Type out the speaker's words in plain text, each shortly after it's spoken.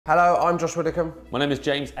Hello, I'm Josh Widdicombe. My name is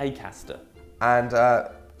James Acaster. And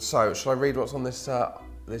so, shall I read what's on this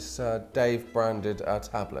Dave branded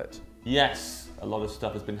tablet? Yes, a lot of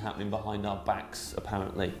stuff has been happening behind our backs,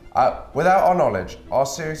 apparently. Without our knowledge, our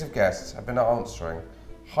series of guests have been answering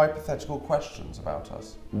hypothetical questions about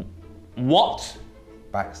us. What?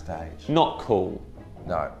 Backstage. Not cool.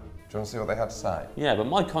 No. Do you want to see what they had to say? Yeah, but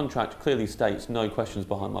my contract clearly states no questions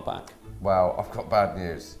behind my back. Well, I've got bad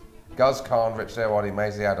news. Guz Khan, Richard Ayoade,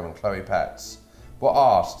 Maisie Adam and Chloe Petts were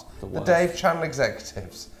asked the Dave channel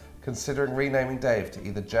executives considering renaming Dave to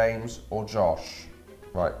either James or Josh.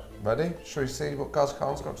 Right, ready? Shall we see what Guz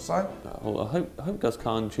Khan's got to say? Well, I hope Guz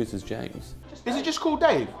Khan chooses James. Is it just called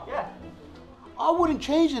Dave? Yeah. I wouldn't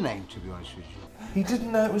change the name, to be honest with you. He didn't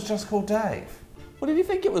know it was just called Dave. What did you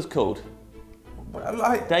think it was called?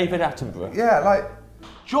 Like, David Attenborough. yeah, like...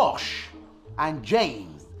 Josh and James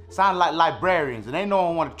sound like librarians, and ain't no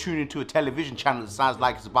one want to tune into a television channel that sounds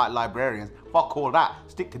like it's about librarians. Fuck all that.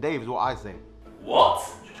 Stick to Dave is what I say. What?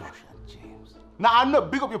 Josh and James. Now, I'm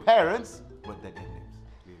not big up your parents, but they're dead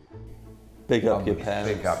names. Big up your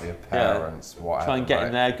parents. Big up your parents, yeah. whatever. Try and get right?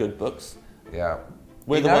 in their good books. Yeah.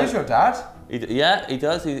 We're He the knows ones... your dad. Yeah, he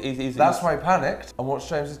does. That's why he panicked. And what's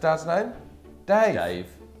James's dad's name? Dave. Dave.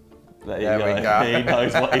 There you There go. we go. He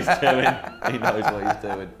knows what he's doing. He knows what he's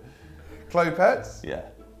doing. Chloe Petts? Yeah.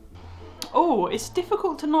 Oh, it's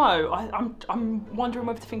difficult to know. I'm wondering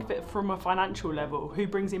whether to think of it from a financial level. Who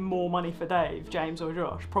brings in more money for Dave, James or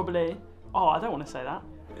Josh? Probably. Oh, I don't want to say that.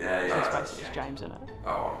 Yeah, So it's basically just James, isn't it?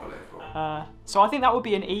 Oh, unbelievable. So I think that would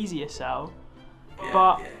be an easier sell.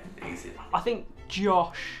 But easy. I think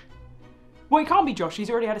Josh. Well, it can't be Josh. He's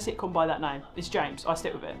already had a sitcom by that name. It's James. I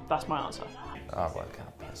stick with it. That's my answer. Oh, well,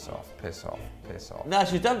 piss off, piss off, piss off. No,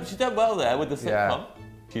 she's done well there with the sitcom.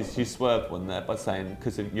 Yeah. She swerved one there by saying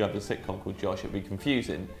because you have a sitcom called Josh, it'd be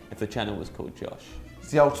confusing if the channel was called Josh.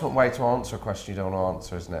 It's the ultimate way to answer a question you don't want to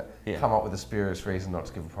answer, isn't it? Yeah. Come up with a spurious reason not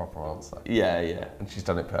to give a proper answer. Yeah, yeah. And she's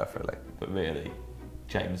done it perfectly. But really,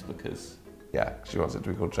 James, because Yeah, she wants it to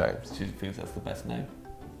be called James. she thinks that's the best name.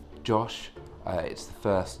 Josh, it's the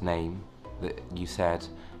first name that you said,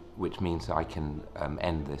 which means I can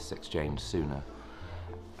end this exchange sooner.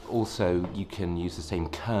 Also, you can use the same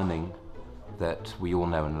kerning that we all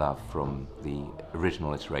know and love from the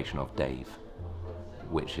original iteration of Dave,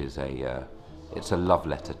 which is it's a love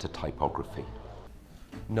letter to typography.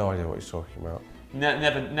 No idea what he's talking about.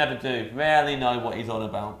 Never do. Rarely know what he's on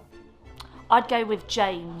about. I'd go with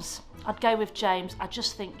James. I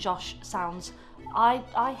just think Josh sounds...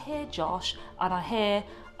 I hear Josh and I hear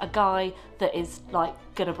a guy that is like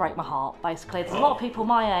gonna break my heart, basically. There's a lot of people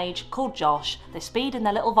my age called Josh. They speed in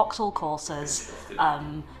their little Vauxhall Corsas.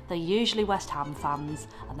 They're usually West Ham fans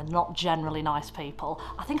and they're not generally nice people.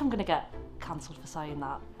 I think I'm gonna get cancelled for saying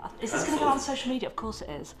that. Is this gonna go on social media? Of course it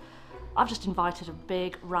is. I've just invited a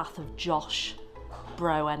big wrath of Josh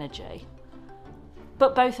bro energy.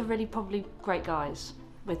 But both are really probably great guys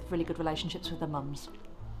with really good relationships with their mums.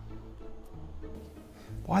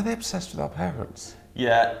 Why are they obsessed with our parents?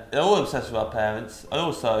 Yeah, they're all obsessed with our parents. And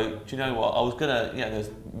also, do you know what? I was gonna, there's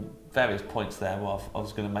various points there where I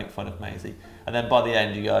was gonna make fun of Maisie, and then by the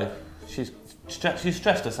end you go, she's stressed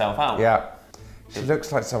herself out. Yeah. She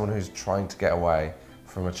looks like someone who's trying to get away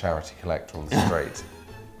from a charity collector on the street.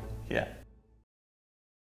 Yeah.